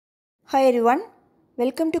Hi everyone,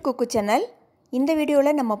 welcome to Kuku channel. இந்த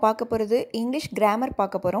வீடியோவில் நம்ம பார்க்க போகிறது இங்கிலீஷ் கிராமர்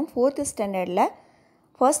பார்க்க போகிறோம். 4th ஸ்டாண்டர்டில்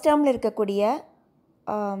ஃபர்ஸ்ட் டேர்மில் இருக்கக்கூடிய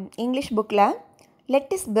இங்கிலீஷ் புக்கில்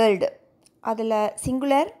லெட் இஸ் பில்ட் அதில்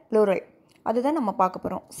சிங்குலர் ப்ளூரல் அதுதான் நம்ம பார்க்க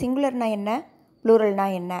போகிறோம். சிங்குலர்னா என்ன, ப்ளூரல்னா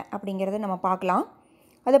என்ன அப்படிங்கிறத நம்ம பார்க்கலாம்.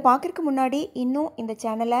 அதை பார்க்குறதுக்கு முன்னாடி இன்னும் இந்த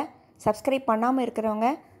சேனலை சப்ஸ்கிரைப் பண்ணாமல் இருக்கிறவங்க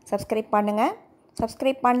சப்ஸ்கிரைப் பண்ணுங்கள்.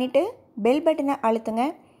 சப்ஸ்கிரைப் பண்ணிவிட்டு பெல் பட்டனை அழுத்துங்க.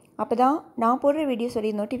 அப்போ தான் நான் போடுற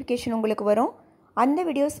வீடியோஸோடைய நோட்டிஃபிகேஷன் உங்களுக்கு வரும். அந்த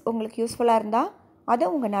வீடியோஸ் உங்களுக்கு யூஸ்ஃபுல்லாக இருந்தால் அதை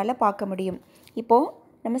உங்களால் பார்க்க முடியும். இப்போது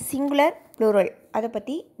நம்ம சிங்குலர் ப்ளூரல் அதை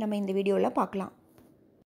பற்றி நம்ம இந்த வீடியோவில் பார்க்கலாம்.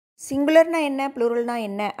 சிங்குலர்னால் என்ன, ப்ளூரல்னால்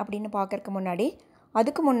என்ன அப்படின்னு பார்க்குறதுக்கு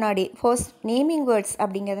அதுக்கு முன்னாடி ஃபர்ஸ்ட் நேமிங் வேர்ட்ஸ்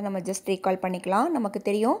அப்படிங்கிறத நம்ம ஜஸ்ட் ரீகால் பண்ணிக்கலாம். நமக்கு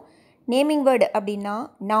தெரியும் நேமிங் வேர்டு அப்படின்னா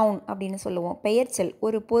நவுன் அப்படின்னு சொல்லுவோம். பெயர்ச்சொல்,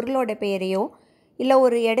 ஒரு பொருளோட பெயரையோ இல்லை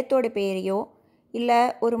ஒரு இடத்தோட பெயரையோ இல்லை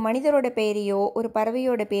ஒரு மனிதரோட பெயரையோ ஒரு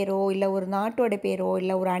பறவையோட பேரோ இல்லை ஒரு நாட்டோட பேரோ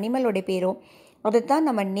இல்லை ஒரு அனிமலோட பேரோ அதைத்தான்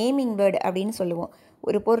நம்ம நேமிங் வேர்டு அப்படின்னு சொல்லுவோம்.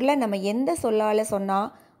 ஒரு பொருளை நம்ம எந்த சொல்லால் சொன்னால்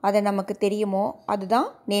அதை நமக்கு தெரியுமோ அதுதான்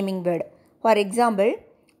naming word. For example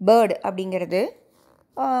bird அப்படிங்கிறது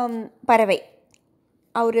பறவை.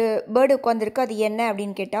 ஒரு பேர்டு உட்காந்துருக்கு, அது என்ன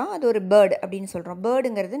அப்படின்னு கேட்டால் அது ஒரு பேர்டு அப்படின்னு சொல்கிறோம்.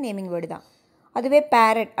 பேர்டுங்கிறது நேமிங் வேர்டு தான். அதுவே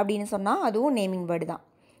பேரட் அப்படின்னு சொன்னால் அதுவும் நேமிங் வேர்டு தான்.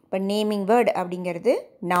 இப்போ நேமிங் வேர்டு அப்படிங்கிறது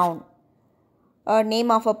noun.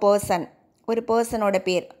 Name of a person, ஒரு பர்சனோட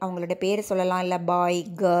பேர், அவங்களோட பேர் சொல்லலாம். இல்லை பாய்,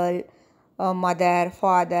 கேர்ள், மதர்,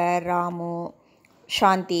 ஃபாதர், ராமு,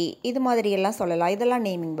 சாந்தி, இது மாதிரியெல்லாம் சொல்லலாம். இதெல்லாம்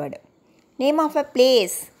naming word. Name of a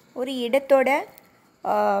place, ஒரு இடத்தோட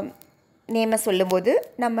நேமை சொல்லும்போது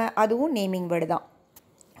நம்ம அதுவும் நேமிங் வேர்டு தான்.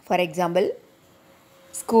 ஃபார் எக்ஸாம்பிள்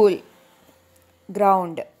ஸ்கூல்,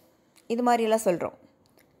 கிரவுண்டு, இது மாதிரியெல்லாம் சொல்கிறோம்.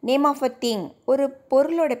 நேம் ஆஃப் அ திங், ஒரு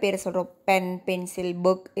பொருளோட பேர் சொல்கிறோம். பென், பென்சில்,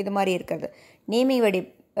 புக், இது மாதிரி இருக்கிறது நேமிங் வேர்டு.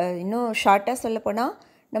 இன்னும் ஷார்ட்டாக சொல்லப்போனால்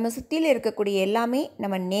நம்ம சுற்றியில் இருக்கக்கூடிய எல்லாமே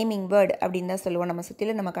நம்ம நேமிங் வேர்டு அப்படின்னு தான் சொல்லுவோம். நம்ம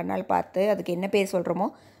சுற்றியில் நம்ம கண்ணால் பார்த்து அதுக்கு என்ன பேர் சொல்கிறோமோ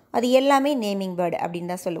அது எல்லாமே நேமிங் வேர்டு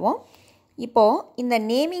அப்படின்னு தான் சொல்லுவோம். இப்போது இந்த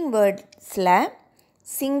நேமிங் வேர்ட்ஸில்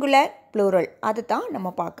சிங்குலர் ப்ளூரல் அது தான் நம்ம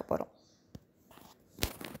பார்க்க போகிறோம்.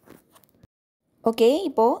 ஓகே,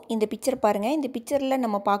 இப்போது இந்த பிக்சர் பாருங்கள். இந்த பிக்சரில்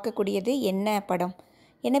நம்ம பார்க்கக்கூடியது என்ன படம்,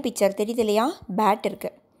 என்ன பிக்சர் தெரியுது இல்லையா? பேட்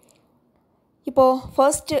இருக்குது. இப்போது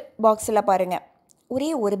ஃபர்ஸ்ட்டு பாக்ஸில் பாருங்கள், ஒரே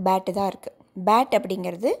ஒரு பேட்டு தான் இருக்குது. பேட்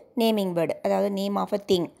அப்படிங்கிறது நேமிங் வேர்டு, அதாவது நேம் ஆஃப் அ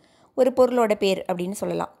திங், ஒரு பொருளோட பேர் அப்படின்னு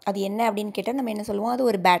சொல்லலாம். அது என்ன அப்படின்னு கேட்டால் நம்ம என்ன சொல்லுவோம், அது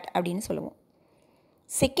ஒரு பேட் அப்படின்னு சொல்லுவோம்.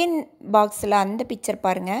 செகண்ட் பாக்ஸில் அந்த பிக்சர்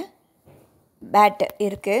பாருங்கள், பேட்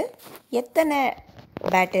இருக்குது. எத்தனை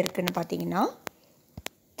பேட் இருக்குதுன்னு பார்த்தீங்கன்னா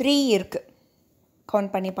 3 இருக்குது.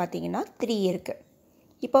 கவுண்ட் பண்ணி பார்த்தீங்கன்னா 3 இருக்குது.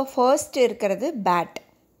 இப்போ ஃபர்ஸ்ட் இருக்கிறது பேட்.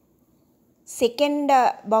 செகண்ட்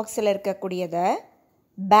பாக்ஸில் இருக்கக்கூடியதை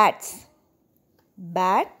bats,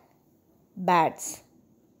 bad, bats,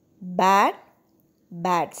 bad,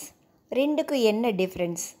 bats. ரெண்டுக்கு என்ன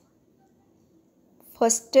டிஃப்ரென்ஸ்?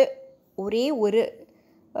 ஃபஸ்ட்டு ஒரே ஒரு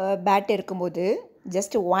பேட் இருக்கும்போது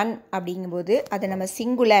ஜஸ்ட் 1 அப்படிங்கும்போது அதை நம்ம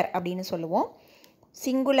சிங்குலர் அப்படின்னு சொல்லுவோம்.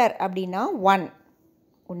 சிங்குலர் அப்படின்னா 1,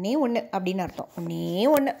 ஒன்றே ஒன்று அப்படின்னு அர்த்தம். ஒன்றே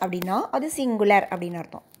ஒன்று அப்படின்னா அது சிங்குலர் அப்படின்னு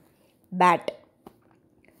அர்த்தம். பேட்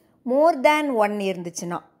மோர் தேன் 1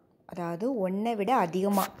 இருந்துச்சுன்னா, அதாவது 1 விட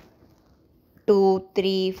அதிகமாக 2,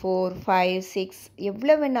 3, 4, 5, 6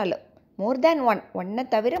 எவ்வளோ வேணாலும், மோர் தேன் 1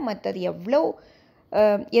 தவிர மற்றது எவ்வளோ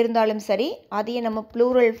இருந்தாலும் சரி அதையே நம்ம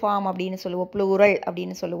ப்ளூரல் ஃபார்ம் அப்படின்னு சொல்லுவோம், ப்ளூரல்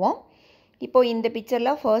அப்படின்னு சொல்லுவோம். இப்போது இந்த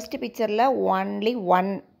பிக்சரில் ஃபர்ஸ்ட் பிக்சரில் ஒன்லி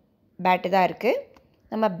 1 பேட்டு தான் இருக்குது,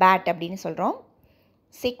 நம்ம பேட் அப்படின்னு சொல்கிறோம்.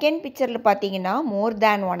 செகண்ட் பிக்சரில் பார்த்தீங்கன்னா மோர்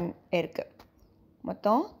தேன் 1 இருக்குது,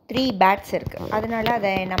 மொத்தம் 3 பேட்ஸ் இருக்குது. அதனால் அதை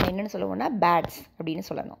நம்ம என்னென்னு சொல்லுவோம்னா பேட்ஸ் அப்படின்னு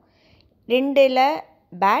சொல்லணும். 2ல்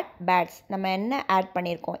பேட், பேட்ஸ் நம்ம என்ன ஆட்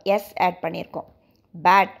பண்ணியிருக்கோம், எஸ் ஆட் பண்ணியிருக்கோம்.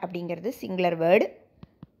 பேட் அப்படிங்கிறது சிங்குலர் வேர்டு,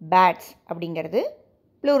 பேட்ஸ் அப்படிங்கிறது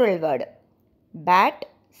plural word. Bad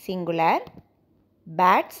singular,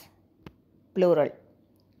 bats plural.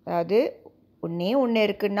 அதாவது ஒன்றே ஒன்று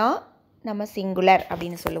இருக்குன்னா நம்ம சிங்குலர்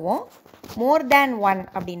அப்படின்னு சொல்லுவோம். மோர் தேன் 1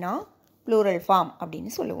 அப்படின்னா ப்ளூரல் ஃபார்ம்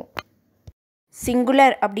அப்படின்னு சொல்லுவோம்.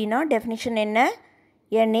 சிங்குலர் அப்படின்னா டெஃபினிஷன் என்ன?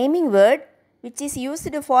 A naming word which is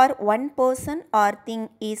used for one person or thing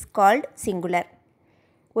is called singular.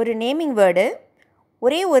 ஒரு நேமிங் வேர்டு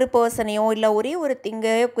ஒரே ஒரு பர்சனையோ இல்லை ஒரே ஒரு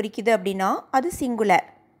திங்கையோ குறிக்குது அப்படின்னா அது singular.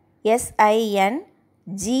 SINGULAR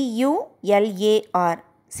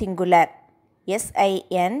singular.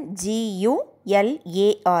 SINGULAR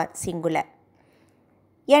singular.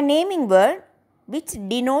 A naming word which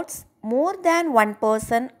denotes more than one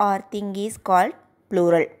person or thing is called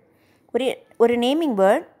plural. ஒரு நேமிங்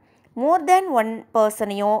வேர்ட் மோர் தேன் 1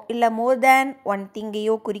 பர்சனையோ இல்லை மோர் தேன் 1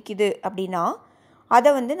 திங்கையோ குறிக்குது அப்படின்னா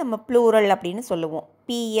அதை நம்ம ப்ளூரல் அப்படின்னு சொல்லுவோம்.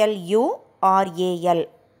 PLURAL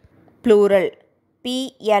plural,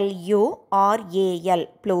 plural,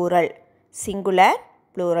 plural, singular,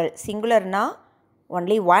 plural, singular na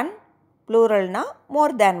only one, plural na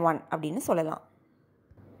more than one அப்படின்னு சொல்லலாம்.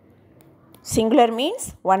 Singular means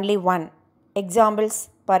only one. Examples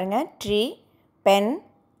பாருங்க, tree, pen,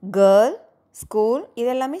 girl, school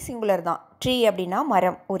இதெல்லாமே singular தான். Tree அப்படின்னா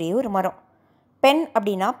மரம், ஒரே ஒரு மரம். pen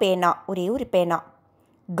அப்படின்னா பேனா, ஒரே ஒரு பேனா.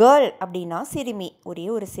 girl அப்படின்னா சிறுமி, ஒரே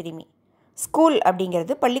ஒரு சிறுமி. school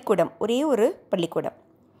அப்படிங்கிறது பள்ளிக்கூடம், ஒரே ஒரு பள்ளிக்கூடம்.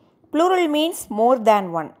 plural means more than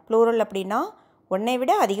one. plural அப்படின்னா ஒன்றை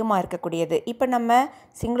விட அதிகமாக இருக்கக்கூடியது. இப்போ நம்ம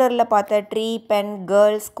சிங்குலரில் பார்த்த ட்ரீ, பென்,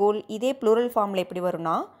 கேர்ள், ஸ்கூல் இதே plural ஃபார்மில் எப்படி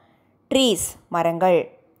வரும்னா ட்ரீஸ் மரங்கள்,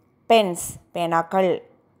 பென்ஸ் பேனாக்கள்,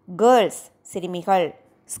 கேர்ள்ஸ் சிறுமிகள்,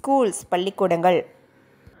 ஸ்கூல்ஸ் பள்ளிக்கூடங்கள்.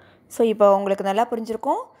 ஸோ இப்போ உங்களுக்கு நல்லா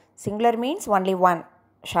புரிஞ்சிருக்கும். Singular means only one.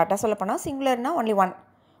 ஷார்ட்டாக சொல்லப்போனால் சிங்குலர்னால் ஒன்லி ஒன்,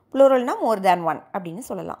 ப்ளூரல்னால் மோர் தேன் ஒன் அப்படின்னு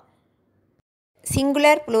சொல்லலாம்.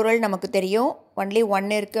 சிங்குலர் ப்ளூரல் நமக்கு தெரியும். ஒன்லி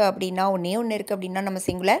ஒன் இருக்குது அப்படின்னா, ஒன்றே ஒன்று இருக்குது அப்படின்னா நம்ம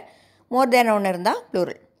சிங்குலர், மோர் தேன் ஒன்று இருந்தால்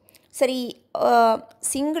ப்ளூரல். சரி,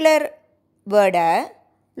 சிங்குலர் வேர்டை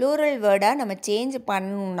ப்ளூரல் வேர்டாக நம்ம சேஞ்ச்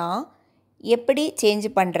பண்ணணும்னா எப்படி சேஞ்ச்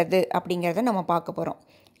பண்ணுறது அப்படிங்கிறத நம்ம பார்க்க போகிறோம்.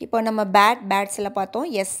 இப்போ நம்ம பேட்ஸில் பார்த்தோம்,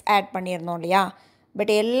 எஸ் ஆட் பண்ணியிருந்தோம் இல்லையா.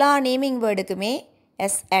 பட் எல்லா நேமிங் வேர்டுக்குமே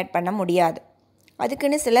எஸ் ஆட் பண்ண முடியாது.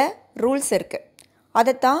 அதுக்குன்னு சில ரூல்ஸ் இருக்குது.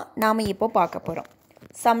 அதைத்தான் நாம் இப்போ பார்க்க போகிறோம்.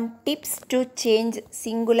 Some tips to change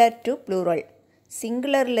singular to plural.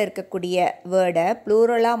 சிங்குலரில் இருக்கக்கூடிய வேர்டை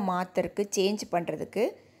ப்ளூரலாக மாற்றுறதுக்கு, சேஞ்ச் பண்ணுறதுக்கு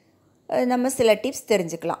நம்ம சில டிப்ஸ்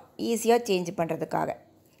தெரிஞ்சுக்கலாம், ஈஸியாக சேஞ்ச் பண்ணுறதுக்காக.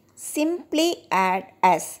 Simply add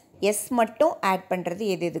S. எஸ் மட்டும் ஆட் பண்ணுறது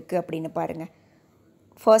எது எதுக்கு அப்படின்னு பாருங்கள்.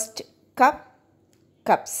 First cup,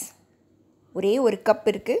 cups. ஒரே ஒரு கப்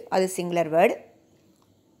இருக்குது, அது சிங்குலர் வேர்டு.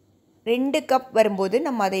 2 கப் வரும்போது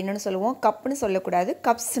நம்ம அதை என்னென்னு சொல்லுவோம், கப்புன்னு சொல்லக்கூடாது,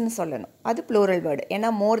 கப்ஸ்ன்னு சொல்லணும். அது ப்ளூரல் வேர்டு.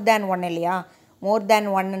 ஏன்னா மோர் தேன் ஒன் இல்லையா. மோர் தேன்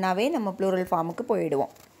ஒன்னுனாவே நம்ம ப்ளூரல் ஃபார்முக்கு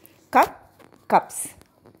போயிடுவோம். Cup, cups.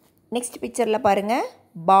 நெக்ஸ்ட் பிக்சரில் பாருங்கள்,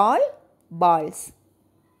 பால், பால்ஸ்.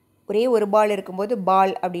 ஒரே ஒரு பால் இருக்கும்போது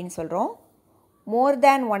பால் அப்படின்னு சொல்கிறோம். மோர்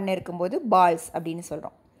தேன் ஒன் இருக்கும்போது பால்ஸ் அப்படின்னு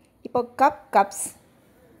சொல்கிறோம். இப்போ கப், கப்ஸ்,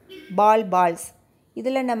 பால், பால்ஸ்.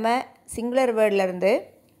 இதில் நம்ம சிங்குலர் வேர்ட்லேருந்து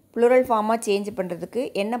ப்ளூரல் ஃபார்மாக சேஞ்ச் பண்ணுறதுக்கு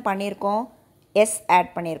என்ன பண்ணியிருக்கோம், எஸ் ஆட்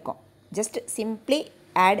பண்ணியிருக்கோம். Just simply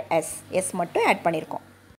add S, S மட்டும் ஆட் பண்ணியிருக்கோம்.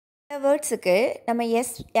 இந்த வேர்ட்ஸுக்கு நம்ம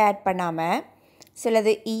எஸ் ஆட் பண்ணாமல்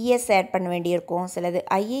சிலது இஎஸ் ஆட் பண்ண வேண்டியிருக்கும், சிலது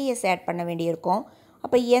ஐஏஎஸ் ஆட் பண்ண வேண்டியிருக்கும்.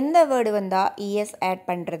 அப்போ எந்த வேர்டு வந்தால் இஎஸ் ஆட்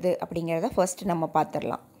பண்ணுறது அப்படிங்கிறத ஃபர்ஸ்ட் நம்ம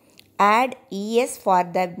பார்த்துடலாம். Add es for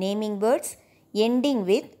the naming words ending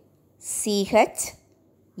with ch,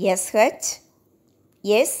 sh,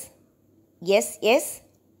 s, ss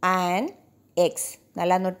and x.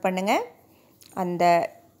 நல்லா நோட் பண்ணுங்கள். அந்த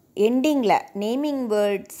எண்டிங்கில், நேமிங்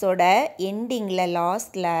வேர்ட்ஸோட எண்டிங்கில்,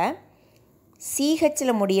 லாஸ்ட்டில்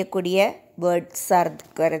சிஹெச்சில் முடியக்கூடிய வேர்ட்ஸாக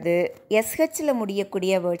இருக்கிறது, எஸ்ஹெச்சில்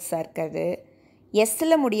முடியக்கூடிய வேர்ட்ஸாக இருக்கிறது,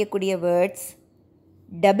 எஸ்ஸில் முடியக்கூடிய வேர்ட்ஸ்,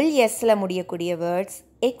 டபுள் எஸ்ஸில் முடியக்கூடிய வேர்ட்ஸ்,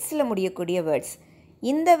 எக்ஸில் முடியக்கூடிய வேர்ட்ஸ்.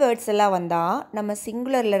 இந்த வேர்ட்ஸ் எல்லாம் வந்தால் நம்ம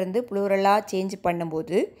சிங்குலர்லேருந்து ப்ளூரலாக சேஞ்ச்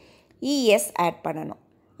பண்ணும்போது இஎஸ் ஆட் பண்ணணும்.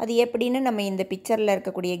 அது எப்படின்னு நம்ம இந்த பிக்சரில்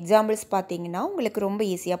இருக்கக்கூடிய எக்ஸாம்பிள்ஸ் பார்த்தீங்கன்னா உங்களுக்கு ரொம்ப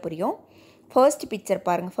ஈஸியாக புரியும். ஃபர்ஸ்ட் பிக்சர்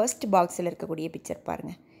பாருங்கள், ஃபர்ஸ்ட் பாக்ஸில் இருக்கக்கூடிய பிக்சர்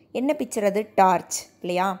பாருங்கள். என்ன பிக்சர் அது, டார்ச்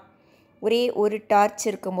இல்லையா. ஒரே ஒரு டார்ச்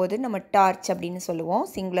இருக்கும்போது நம்ம டார்ச் அப்படின்னு சொல்லுவோம்,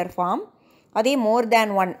 சிங்குலர் ஃபார்ம். அதே மோர்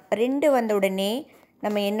தேன் ஒன், 2 வந்த உடனே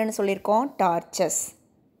நம்ம என்னென்னு சொல்லியிருக்கோம், டார்ச்சஸ்.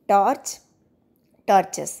 Torch,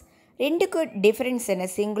 torches. ரெண்டுக்கு டிஃப்ரென்ஸ் என்ன,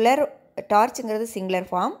 singular டார்ச்சுங்கிறது singular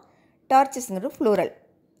form, டார்ச்சஸ்ங்கிறது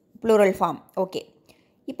plural form. Okay,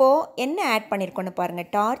 இப்போது என்ன ஆட் பண்ணியிருக்கோன்னு பாருங்கள்.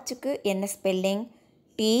 டார்ச்சுக்கு என்ன ஸ்பெல்லிங்,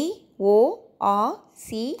 TORCH,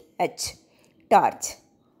 டார்ச்.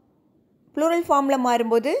 ப்ளூரல் ஃபார்மில்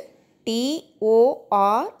மாறும்போது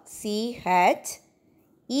TORCH,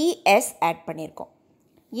 ES ஆட் பண்ணியிருக்கோம்.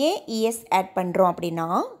 ஏன் இஎஸ் ஆட் பண்ணுறோம் அப்படின்னா,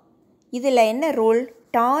 இதில் என்ன ரூல்,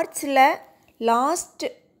 டார்ச்சில் லாஸ்ட்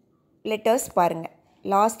லெட்டர்ஸ் பாருங்கள்,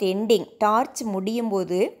 லாஸ்ட் எண்டிங், டார்ச் முடியும்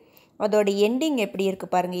போது அதோட எண்டிங் எப்படி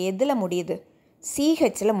இருக்குது பாருங்கள். எதில் முடியுது,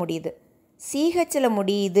 சிஹெச்சில் முடியுது. சிஹெச்சில்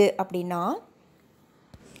முடியுது அப்படின்னா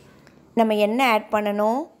நம்ம என்ன ஆட்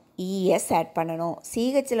பண்ணணும், இஎஸ் ஆட் பண்ணணும்.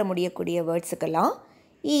 சிஹெச்சில் முடியக்கூடிய வேர்ட்ஸுக்கெல்லாம்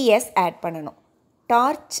இஎஸ் ஆட் பண்ணணும்.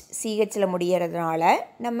 டார்ச் சிஹெச்சில் முடியறதுனால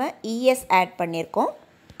நம்ம இஎஸ் ஆட் பண்ணியிருக்கோம்,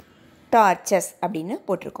 டார்ச்சஸ் அப்படின்னு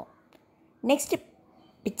போட்டிருக்கோம். நெக்ஸ்ட்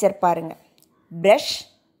பிக்சர் பாருங்கள், ப்ரஷ்,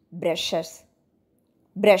 ப்ரஷஸ்.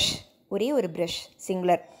 ப்ரஷ், ஒரே ஒரு ப்ரஷ்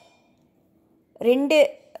சிங்குலர். 2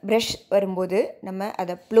 ப்ரஷ் வரும்போது நம்ம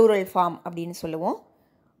அதை ப்ளூரல் ஃபார்ம் அப்படின்னு சொல்லுவோம்.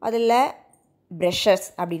 அதில் ப்ரஷஸ்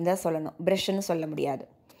அப்படின்னு தான் சொல்லணும், ப்ரஷ்ன்னு சொல்ல முடியாது.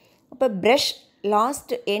 அப்போ ப்ரஷ்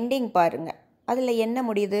லாஸ்ட் எண்டிங் பாருங்கள், அதில் என்ன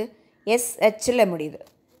முடியுது, எஸ்ஹெச்சில் முடியுது.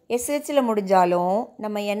 எஸ்ஹெச்சில் முடிஞ்சாலும்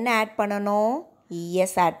நம்ம என்ன ஆட் பண்ணணும்,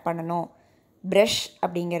 இஎஸ் ஆட் பண்ணணும். ப்ரஷ்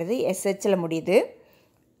அப்படிங்கிறது எஸ்ஹெச்சில் முடியுது.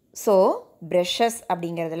 ஸோ ப்ரஷஸ்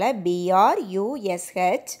அப்படிங்கிறதுல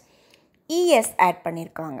BRUSH இஎஸ் ஆட்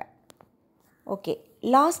பண்ணியிருக்காங்க. ஓகே,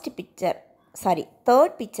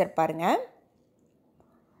 தேர்ட் பிக்சர் பாருங்கள்.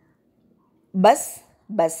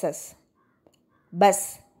 பஸ்ஸஸ்.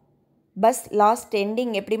 பஸ் லாஸ்ட்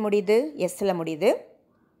எண்டிங் எப்படி முடியுது, எஸ்ஸில் முடியுது.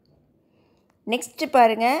 நெக்ஸ்ட்டு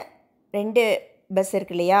பாருங்கள், 2 பஸ்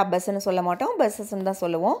இருக்கு இல்லையா, பஸ்ஸுன்னு சொல்ல மாட்டோம், பஸ்ஸஸ்ன்னு தான்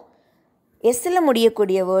சொல்லுவோம். எஸ்ஸில்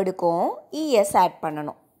முடியக்கூடிய வேர்டுக்கும் இஎஸ் ஆட்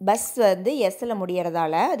பண்ணணும். பஸ் வந்து எஸ்ஸில்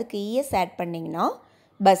முடியறதால அதுக்கு இஎஸ் ஆட் பண்ணிங்கன்னா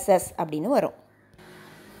பஸ்ஸஸ் அப்படின்னு வரும்.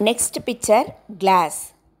 Next picture class.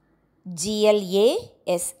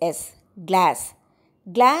 GLASS class.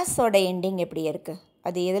 கிளாஸோட எண்டிங் எப்படி இருக்குது,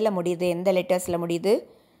 அது எதில் முடியுது, எந்த லெட்டர்ஸில் முடியுது,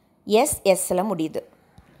 எஸ்ஸில் முடியுது.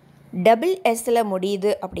 டபுள் எஸ்ஸில்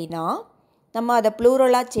முடியுது அப்படின்னா நம்ம அதை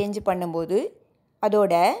ப்ளூரலாக சேஞ்ச் பண்ணும்போது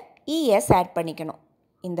அதோட இஎஸ் ஆட் பண்ணிக்கணும்.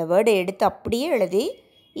 இந்த வேர்டை எடுத்து அப்படியே எழுதி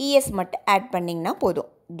இஎஸ் மட்டும் ஆட் பண்ணிங்கன்னா போதும்.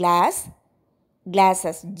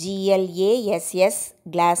 கிளாஸஸ் GLASS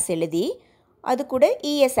கிளாஸ் எழுதி அது கூட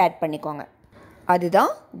இஎஸ் ஆட் பண்ணிக்கோங்க.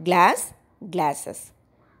 அதுதான் கிளாஸஸ்.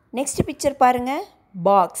 நெக்ஸ்ட் பிக்சர் பாருங்கள்.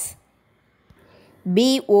 பாக்ஸ்.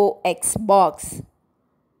 BOX box.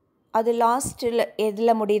 அது லாஸ்ட்டில்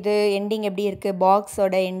எதில் முடியுது, எண்டிங் எப்படி இருக்குது,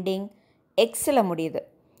 பாக்ஸோட எண்டிங் எக்ஸில் முடியுது.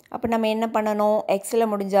 அப்போ நம்ம என்ன பண்ணணும், எக்ஸில்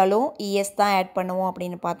முடிஞ்சாலும் இஎஸ் தான் ஆட் பண்ணுவோம்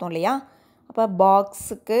அப்படின்னு பார்த்தோம் இல்லையா. அப்போ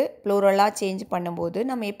பாக்ஸுக்கு ப்ளூரலாக சேஞ்ச் பண்ணும்போது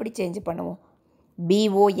நம்ம எப்படி சேஞ்ச் பண்ணுவோம்,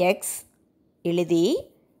 BOX எழுதி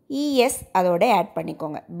இஎஸ் அதோட ஆட்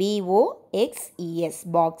பண்ணிக்கோங்க. BOXES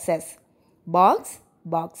boxes.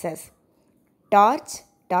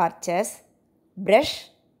 Torches.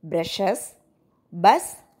 Brushes.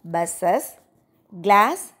 Buses.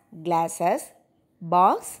 Classes.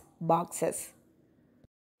 Boxes.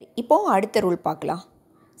 இப்போ அடுத்த ரூல் பார்க்கலாம்.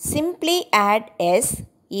 Simply add yes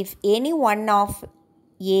if any one of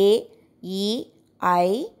A, E, I,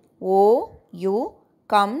 O, U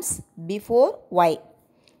comes before Y.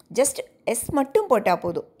 Just S மட்டும் போட்டால்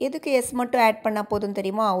போதும். எதுக்கு எஸ் மட்டும் ஆட் பண்ணால் போதும்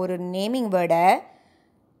தெரியுமா, ஒரு நேமிங் வேர்டை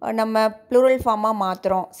நம்ம ப்ளூரல் ஃபார்மாக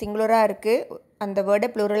மாற்றுறோம், சிங்குலராக இருக்குது அந்த வேர்டை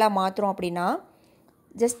ப்ளூரலாக மாற்றுறோம் அப்படின்னா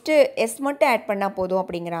ஜஸ்ட்டு எஸ் மட்டும் ஆட் பண்ணால் போதும்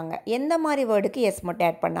அப்படிங்கிறாங்க. எந்த மாதிரி வேர்டுக்கு எஸ் மட்டும்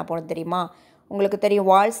ஆட் பண்ணால் போதும் தெரியுமா, உங்களுக்கு தெரியும்,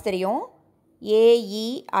 வால்ஸ் தெரியும்.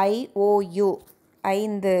 AEIOU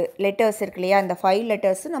 5 லெட்டர்ஸ் இருக்கு இல்லையா, அந்த 5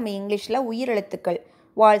 லெட்டர்ஸு நம்ம இங்கிலீஷில் உயிரெழுத்துக்கள்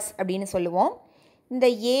வால்ஸ் அப்படின்னு சொல்லுவோம். இந்த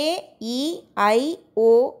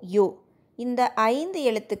AEIOU இந்த 5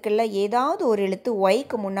 எழுத்துக்களில் ஏதாவது ஒரு எழுத்து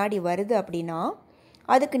ஒய்க்கு முன்னாடி வருது அப்படின்னா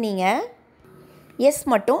அதுக்கு நீங்கள் எஸ்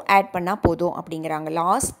மட்டும் ஆட் பண்ணால் போதும் அப்படிங்கிறாங்க.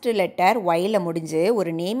 லாஸ்ட் லெட்டர் ஒயில் முடிஞ்சு ஒரு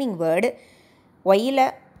நேமிங் வேர்டு ஒயில்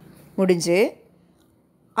முடிஞ்சு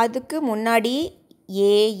அதுக்கு முன்னாடி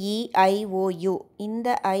AEIOU இந்த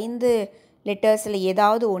 5 லெட்டர்ஸில்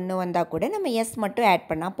ஏதாவது ஒன்று வந்தால் கூட நம்ம எஸ் மட்டும் ஆட்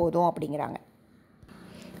பண்ணால் போதும் அப்படிங்கிறாங்க.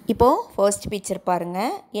 இப்போது ஃபர்ஸ்ட் பிக்சர்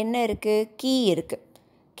பாருங்கள். என்ன இருக்குது, கீ இருக்குது.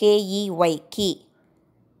 KEY key.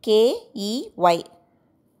 KEY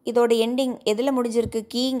இதோட எண்டிங் எதில் முடிஞ்சிருக்கு,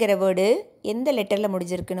 கீங்கிற வேர்டு எந்த லெட்டரில்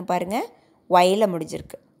முடிஞ்சிருக்குன்னு பாருங்கள், ஒயில்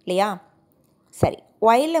முடிஞ்சிருக்கு இல்லையா. சரி,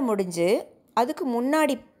 ஒயில் முடிஞ்சு அதுக்கு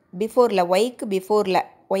முன்னாடி பிஃபோரில் ஒய்க்கு பிஃபோரில்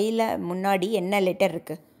ஒயில் முன்னாடி என்ன லெட்டர்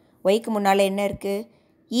இருக்குது, ஒய்க்கு முன்னால் என்ன இருக்குது,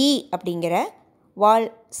 இ அப்படிங்கிற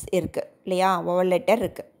வால்ஸ் இருக்குது இல்லையா, வவல் லெட்டர்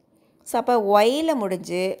இருக்குது. ஸோ அப்போ ஒயில்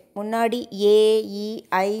முடிஞ்சு முன்னாடி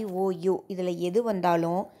AEIOU இதில் எது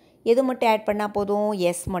வந்தாலும் எது மட்டும் ஆட் பண்ணால் போதும்,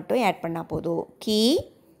 எஸ் மட்டும் ஆட் பண்ணால் போதும்.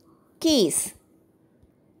 கீஸ்.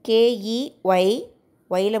 KEY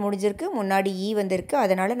ஒயில் முடிஞ்சிருக்கு, முன்னாடி இ வந்திருக்கு,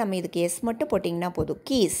 அதனால் நம்ம இதுக்கு எஸ் மட்டும் போட்டிங்கன்னா போதும்.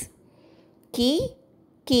 கீஸ்.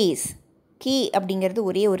 கீ அப்படிங்கிறது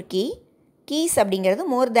ஒரே ஒரு கீ. கீஸ் அப்படிங்கிறது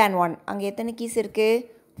மோர் தேன் ஒன். அங்கே எத்தனை கீஸ் இருக்குது,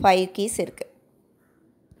 5 கீஸ் இருக்குது.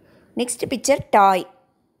 நெக்ஸ்ட் பிக்சர் டாய்.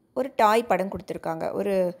 ஒரு டாய் படம் கொடுத்துருக்காங்க.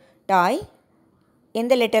 ஒரு டாய்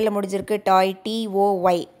எந்த லெட்டரில் முடிஞ்சிருக்கு, டாய்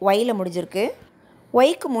TOY ஒயில் முடிஞ்சிருக்கு.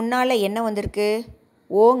 ஒய்க்கு முன்னால் என்ன வந்திருக்கு,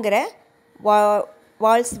 ஓங்கிற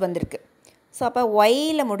வால்ஸ் வந்திருக்கு. ஸோ அப்போ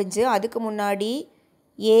ஒயில் முடிஞ்சு அதுக்கு முன்னாடி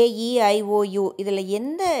AEIOU இதில்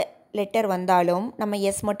எந்த லெட்டர் வந்தாலும் நம்ம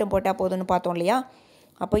எஸ் மட்டும் போட்டால் போதும்னு பார்த்தோம் இல்லையா.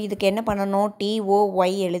 அப்போ இதுக்கு என்ன பண்ணணும்,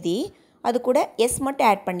 TOY எழுதி அது கூட எஸ் மட்டும்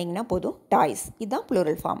ஆட் பண்ணிங்கன்னா போதும், டாய்ஸ். இதுதான்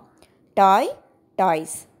ப்ளூரல் ஃபார்ம்.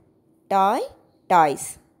 டாய்ஸ்.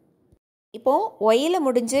 இப்போது ஒயில்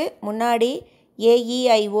முடிஞ்சு முன்னாடி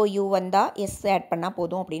AEIOU வந்தால் எஸ் ஆட் பண்ணால்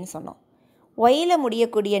போதும் அப்படின்னு சொன்னோம். ஒயில்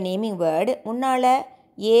முடியக்கூடிய நேமிங் வேர்டு முன்னால்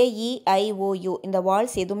AEIOU இந்த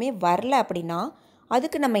வால்ஸ் எதுவுமே வரல அப்படின்னா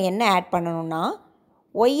அதுக்கு நம்ம என்ன ஆட் பண்ணணும்னா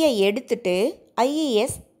ஒய்யை எடுத்துட்டு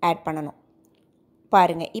IES ஆட் பண்ணணும்.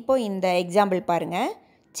 பாருங்கள், இப்போ இந்த எக்ஸாம்பிள் பாருங்கள்.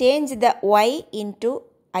 change the y into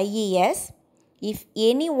ies if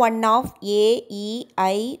any one of a, e,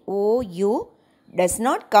 I, o, u does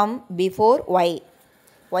not come before y.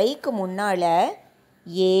 yக்கு முன்னால் a,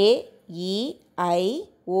 e, I,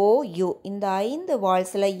 o, u இந்த 5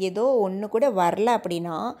 வால்ஸில் ஏதோ ஒன்று கூட வரல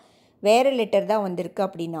அப்படின்னா, வேறு லெட்டர் தான் வந்திருக்கு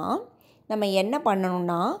அப்படின்னா, நம்ம என்ன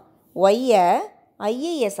பண்ணணும்னா ஒய்யை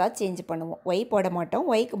ஐஏஎஸ்ஸாக சேஞ்ச் பண்ணுவோம். ஒய் போட மாட்டோம்.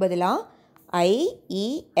 ஒய்க்கு பதிலாக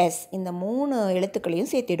ஐஇஎஸ் இந்த 3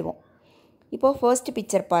 எழுத்துக்களையும் சேர்த்திடுவோம். இப்போது ஃபர்ஸ்ட்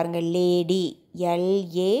பிக்சர் பாருங்கள். Lady,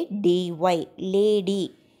 LADY, lady.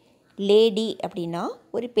 லேடி அப்படின்னா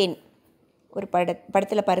ஒரு பெண். ஒரு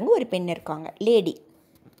படத்தில் பாருங்கள், ஒரு பெண் இருக்காங்க, லேடி.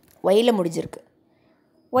 ஒயில் முடிஞ்சிருக்கு.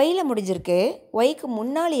 ஒயில் முடிஞ்சிருக்கு. ஒய்க்கு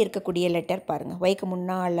முன்னால் இருக்கக்கூடிய லெட்டர் பாருங்கள். ஒய்க்கு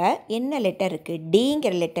முன்னால் என்ன லெட்டர் இருக்குது?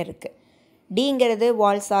 டிங்கிற லெட்டர் இருக்குது. டிங்கிறது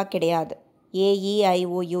வால்ஸாக கிடையாது.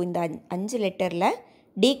 AEIOU இந்த 5 லெட்டரில்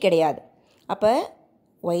டி கிடையாது. அப்போ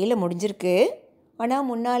ஒயில் முடிஞ்சிருக்கு, ஆனால்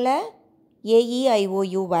முன்னால்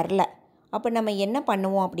AEIOU வரல. அப்போ நம்ம என்ன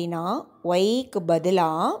பண்ணுவோம் அப்படின்னா, ஒய்க்கு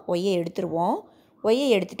பதிலாக ஒய்யை எடுத்துருவோம். ஒய்யை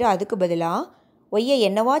எடுத்துகிட்டு அதுக்கு பதிலாக ஒய்யை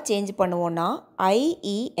என்னவா சேஞ்ச் பண்ணுவோன்னா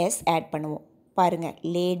IES ஆட் பண்ணுவோம். பாருங்கள்,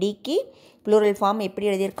 லேடிக்கு ப்ளூரல் ஃபார்ம் எப்படி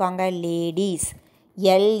எழுதியிருக்காங்க? லேடீஸ்.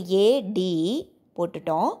 LAD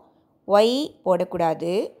போட்டுட்டோம். ஒய்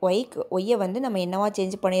போடக்கூடாது. ஒய்யை வந்து நம்ம என்னவா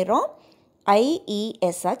சேஞ்ச் பண்ணிடுறோம்?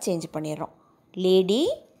 IESஆக சேஞ்ச் பண்ணிடுறோம். Lady,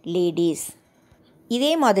 ladies.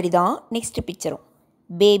 இதே மாதிரி தான் next பிக்சரும்.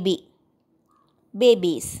 Baby,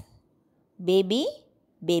 babies. Baby,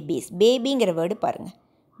 babies. பேபிங்கிற word பாருங்கள்.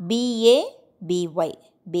 BABY,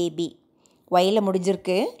 baby. ஒயில்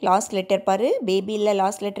முடிஞ்சிருக்கு. லாஸ்ட் லெட்டர் பாரு. பேபியில்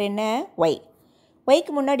லாஸ்ட் லெட்டர் என்ன? ஒய்.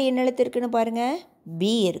 ஒய்க்கு முன்னாடி என்ன எழுத்து இருக்குன்னு பாருங்கள்?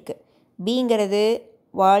 பி இருக்குது. பிங்கிறது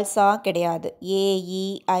வால்ஸாக கிடையாது.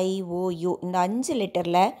 AEIOU இந்த 5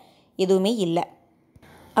 லெட்டரில் எதுவுமே இல்லை.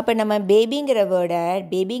 அப்போ நம்ம பேபிங்கிற வேர்டை,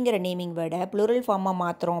 பேபிங்கிற நேமிங் வேர்டை ப்ளூரல் ஃபார்மாக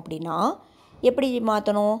மாற்றுறோம் அப்படின்னா எப்படி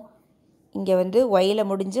மாற்றணும்? இங்கே வந்து ஒயில்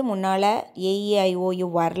முடிஞ்சு முன்னால் AEIOU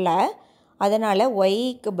வரல. அதனால்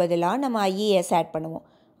ஒய்க்கு பதிலாக நம்ம IES ஆட் பண்ணுவோம்.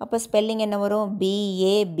 அப்போ ஸ்பெல்லிங் என்ன வரும்?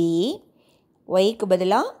 BAB. ஒய்க்கு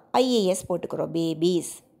பதிலாக IES போட்டுக்கிறோம்.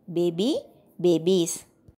 Babies, baby, babies.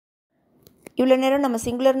 இவ்வளோ நேரம் நம்ம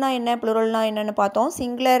சிங்குலர்னால் என்ன, ப்ளூரல்னால் என்னென்னு பார்த்தோம்.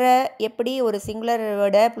 சிங்குலரை எப்படி ஒரு சிங்குலர்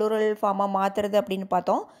வேர்டை ப்ளூரல் ஃபார்மாக மாற்றுறது அப்படின்னு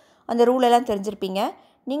பார்த்தோம். அந்த ரூலெல்லாம் தெரிஞ்சிருப்பீங்க.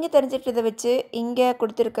 நீங்கள் தெரிஞ்சுக்கிட்டதை வச்சு இங்கே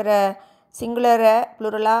கொடுத்துருக்கிற சிங்குலரை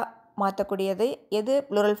ப்ளூரலாக மாற்றக்கூடியது எது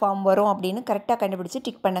ப்ளூரல் ஃபார்ம் வரும் அப்படின்னு கரெக்டாக கண்டுபிடிச்சி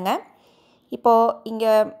டிக் பண்ணுங்கள். இப்போது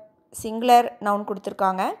இங்கே சிங்குலர் நவுன்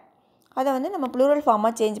கொடுத்துருக்காங்க. அதை வந்து நம்ம ப்ளூரல்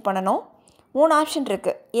ஃபார்மாக சேஞ்ச் பண்ணணும். 3 ஆப்ஷன்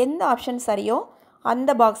இருக்குது. எந்த ஆப்ஷன் சரியோ அந்த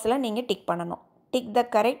பாக்ஸில் நீங்கள் டிக் பண்ணணும். Tick the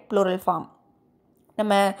correct plural form.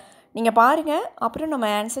 நீங்கள் பாருங்கள், அப்புறம் நம்ம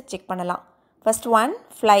ஆன்சர் செக் பண்ணலாம். First one,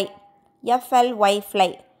 fly. FLY, fly.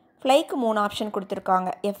 ஃப்ளைக்கு 3 option கொடுத்துருக்காங்க.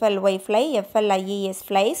 FLY, fly, FLIES,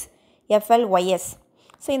 flies, FLYS.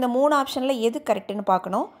 So இந்த 3 ஆப்ஷனில் எது கரெக்டுன்னு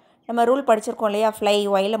பார்க்கணும். நம்ம ரூல் படிச்சிருக்கோம் இல்லையா? ஃப்ளை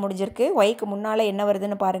ஒயில் முடிஞ்சிருக்கு. ஒய்க்கு முன்னால் என்ன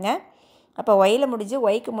வருதுன்னு பாருங்கள். அப்போ ஒயில் முடிஞ்சு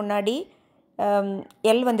ஒய்க்கு முன்னாடி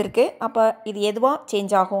எல் வந்திருக்கு. அப்போ இது எதுவாக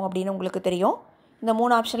சேஞ்ச் ஆகும் அப்படின்னு உங்களுக்கு தெரியும். இந்த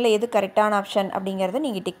 3 ஆப்ஷனில் எது கரெக்டான ஆப்ஷன் அப்படிங்கிறத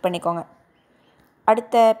நீங்கள் டிக் பண்ணிக்கோங்க.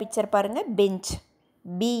 அடுத்த பிக்சர் பாருங்கள். Bench,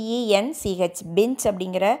 BENCH. பெஞ்ச்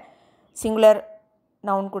அப்படிங்கிற சிங்குலர்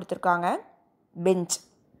நவுன் கொடுத்துருக்காங்க. பெஞ்ச்.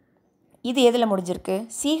 இது எதில் முடிஞ்சிருக்கு?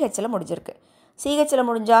 CHல் முடிஞ்சிருக்கு. CHல்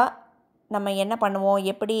முடிஞ்சால் நம்ம என்ன பண்ணுவோம்,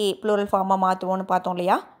 எப்படி ப்ளூரல் ஃபார்மாக மாற்றுவோன்னு பார்த்தோம்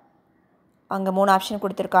இல்லையா? அங்கே 3 ஆப்ஷன்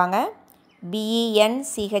கொடுத்துருக்காங்க.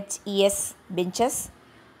 BENCHES, benches,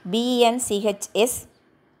 BENCHS,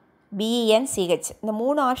 BENCH. இந்த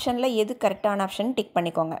 3 ஆப்ஷனில் எது கரெக்டான ஆப்ஷன் டிக்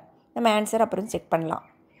பண்ணிக்கோங்க. நம்ம ஆன்சர் அப்புறம் செக் பண்ணலாம்.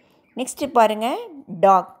 நெக்ஸ்ட்டு பாருங்கள்.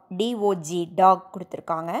 டாக், DOG, டாக்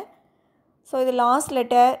கொடுத்துருக்காங்க. ஸோ இது லாஸ்ட்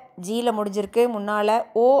லெட்டர் ஜியில் முடிஞ்சிருக்கு. முன்னால்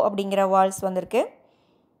O அப்படிங்கிற வால்ஸ் வந்திருக்கு.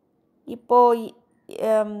 இப்போது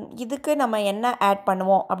இதுக்கு நம்ம என்ன ஆட்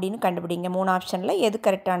பண்ணுவோம் அப்படின்னு கண்டுபிடிங்க. 3 ஆப்ஷனில் எது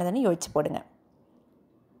கரெக்டானதுன்னு யோசிச்சு போடுங்க.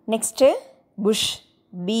 Next push,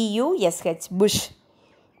 BUSH, push.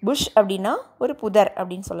 Push அப்படின்னா ஒரு புதர்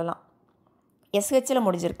அப்படின்னு சொல்லலாம். SHல்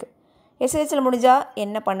முடிஞ்சிருக்கு. SHல் முடிஞ்சால்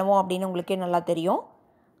என்ன பண்ணுவோம் அப்படின்னு உங்களுக்கே நல்லா தெரியும்.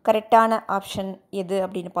 கரெக்டான ஆப்ஷன் எது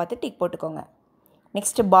அப்படின்னு பார்த்து டிக் போட்டுக்கோங்க.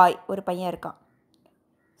 நெக்ஸ்ட்டு பாய், ஒரு பையன் இருக்கான்.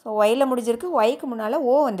 ஸோ ஒயில் முடிஞ்சிருக்கு. ஒய்க்கு முன்னால்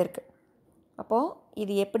O வந்திருக்கு. அப்போது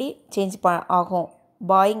இது எப்படி சேஞ்ச் ஆகும்?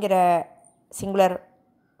 பாய்ங்கிற சிங்குலர்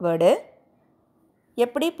வேர்டு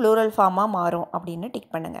எப்படி ப்ளூரல் ஃபார்மாக மாறும் அப்படின்னு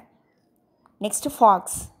டிக் பண்ணுங்கள். Next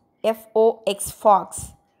Fox, FOX, Fox.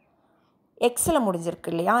 எக்ஸில் முடிஞ்சிருக்கு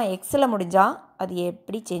இல்லையா? எக்ஸில் முடிஞ்சால் அது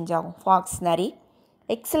எப்படி சேஞ்ச் ஆகும்? ஃபாக்ஸ் நரி.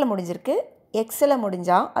 எக்ஸில் முடிஞ்சிருக்கு. எக்ஸில்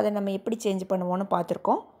முடிஞ்சால் அதை நம்ம எப்படி சேஞ்ச் பண்ணுவோன்னு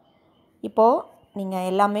பார்த்துருக்கோம். இப்போது நீங்கள்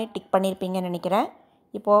எல்லாமே டிக் பண்ணியிருப்பீங்கன்னு நினைக்கிறேன்.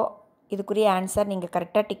 இப்போது இதுக்குரிய ஆன்சர் நீங்கள்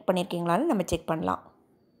கரெக்டாக டிக் பண்ணியிருக்கீங்களான்னு நம்ம செக் பண்ணலாம்.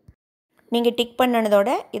 நீங்கள் டிக் பண்ணனதோட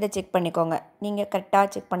இதை செக் பண்ணிக்கோங்க. நீங்கள் கரெக்டாக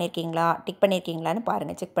டிக் பண்ணியிருக்கீங்களான்னு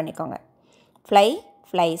பாருங்கள், செக் பண்ணிக்கோங்க. Fly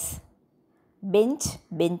flies, bench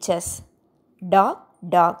benches, talk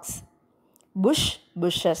tax, push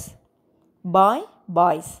புஷஸ், boy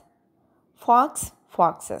boys, Fox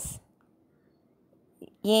foxes.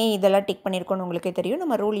 ஏன் இதெல்லாம் டிக் பண்ணியிருக்கோன்னு உங்களுக்கே தெரியும்.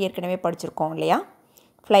 நம்ம ரூல் ஏற்கனவே படிச்சிருக்கோம் இல்லையா?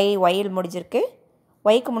 ஃப்ளை ஒயில் முடிஞ்சிருக்கு.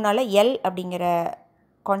 ஒய்க்கு முன்னால் எல் அப்படிங்கிற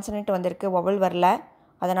கான்சனன்ட் வந்திருக்கு, வவல் வரல.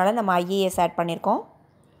 அதனால் நம்ம ஐஏஎஸ் ஆட் பண்ணியிருக்கோம்.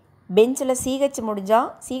 பெஞ்சில் சிஹெச் முடிஞ்சால்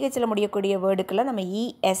சிஹெச்சில் முடியக்கூடிய வேர்டுக்கெல்லாம் நம்ம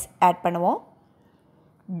இஎஸ் ஆட் பண்ணுவோம்.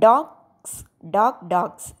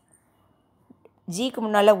 டாக்ஸ் ஜிக்கு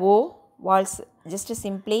முன்னால் ஓ வால்ஸ் ஜஸ்ட்டு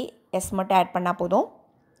சிம்ப்ளி எஸ் மட்டும் ஆட் பண்ணால் போதும்.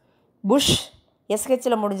 புஷ்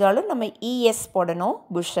எஸ்ஹெச்சில் முடிஞ்சாலும் நம்ம இஎஸ் போடணும்,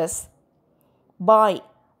 புஷஸ். பாய்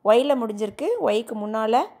ஒயில் முடிஞ்சிருக்கு, ஒய்க்கு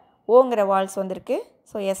முன்னால் ஓங்கிற வால்ஸ் வந்திருக்கு,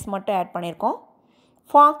 ஸோ எஸ் மட்டும் ஆட் பண்ணியிருக்கோம்.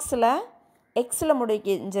 ஃபாக்ஸில் எக்ஸில்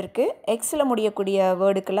முடிஞ்சிருக்கு, எக்ஸில் முடியக்கூடிய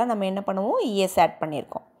வேர்டுக்கெல்லாம் நம்ம என்ன பண்ணுவோம், இஎஸ் ஆட்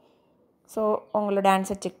பண்ணியிருக்கோம். ஸோ உங்களோட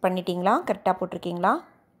ஆன்சர் செக் பண்ணிட்டீங்களா, கரெக்டாக போட்டிருக்கீங்களா?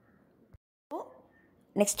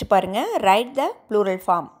 நெக்ஸ்ட் பாருங்கள், ரைட் த ப்ளூரல்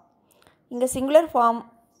ஃபார்ம். இங்கே சிங்குலர் ஃபார்ம்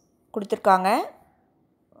கொடுத்துருக்காங்க,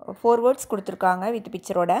 4 வேர்ட்ஸ் கொடுத்துருக்காங்க வித்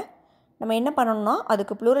பிக்சரோட. நம்ம என்ன பண்ணணும்னா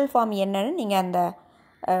அதுக்கு ப்ளூரல் ஃபார்ம் என்னன்னு நீங்கள் அந்த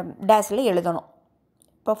டேஸில் எழுதணும்.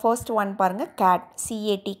 இப்போ ஃபர்ஸ்ட் ஒன் பாருங்கள், கேட்,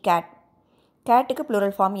 சிஏடி கேட். கேட்டுக்கு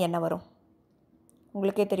ப்ளூரல் ஃபார்ம் என்ன வரும்?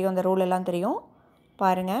 உங்களுக்கே தெரியும், அந்த ரூல் எல்லாம் தெரியும்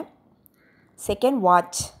பாருங்கள். செகண்ட்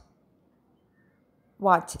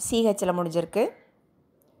வாட்ச் சிஹெச்சில் முடிஞ்சிருக்கு.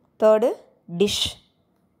 தேர்டு டிஷ்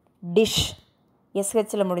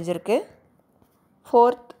எஸ்ஹெச்சில் முடிஞ்சிருக்கு.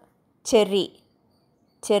 ஃபோர்த்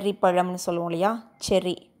செர்ரி பழம்னு சொல்லுவோம் இல்லையா,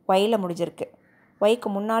 செர்ரி ஒயில் முடிஞ்சிருக்கு, ஒய்க்கு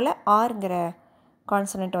முன்னால் ஆறுங்கிற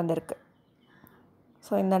கான்சனன்ட் வந்திருக்கு.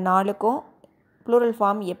 ஸோ இந்த 4க்கும் ப்ளூரல்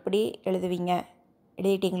ஃபார்ம் எப்படி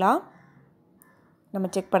எழுதிட்டீங்களா? நம்ம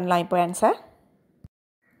செக் பண்ணலாம் இப்போ ஆன்சர்.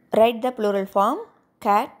 ரைட் த plural form.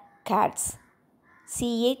 Gate Gates,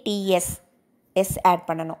 CADS S add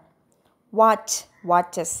பண்ணணும்.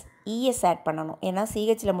 வாட்சஸ் இஎஸ் ஆட் பண்ணணும், ஏன்னா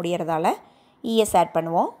சிஹெச்சில் முடிகிறதால இஎஸ் ஆட்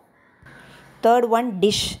பண்ணுவோம். Third one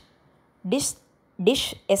dish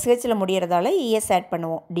எஸ்ஹெச்சில் முடிகிறதால ES add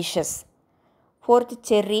பண்ணுவோம், டிஷ்ஷஸ். ஃபோர்த்து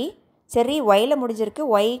செர்ரி ஒயில் முடிஞ்சிருக்கு,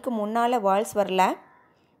 ஒய்க்கு முன்னால் வால்ஸ் வரல,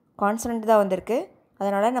 கான்சனன்ட் தான் வந்திருக்கு.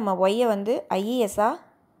 அதனால் நம்ம ஒய்யை வந்து ஐஏஎஸ்ஸாக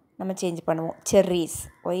நம்ம சேஞ்ச் பண்ணுவோம், செர்ரீஸ்.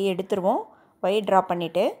 ஒய் எடுத்துருவோம், ஒய் ட்ரா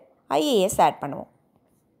பண்ணிவிட்டு ஐஏஎஸ் ஆட் பண்ணுவோம்.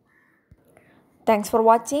 தேங்க்ஸ் ஃபார்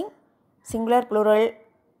வாட்சிங். சிங்குலர் ப்ளூரல்,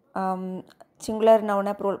 சிங்குலர்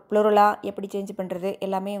நவுனை ப்ளூரலாக எப்படி சேஞ்ச் பண்ணுறது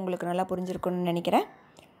எல்லாமே உங்களுக்கு நல்லா புரிஞ்சிருக்குன்னு நினைக்கிறேன்.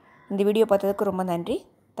 இந்த வீடியோ பார்த்ததுக்கு ரொம்ப நன்றி.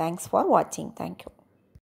 தேங்க்ஸ் ஃபார் வாட்சிங். தேங்க்யூ.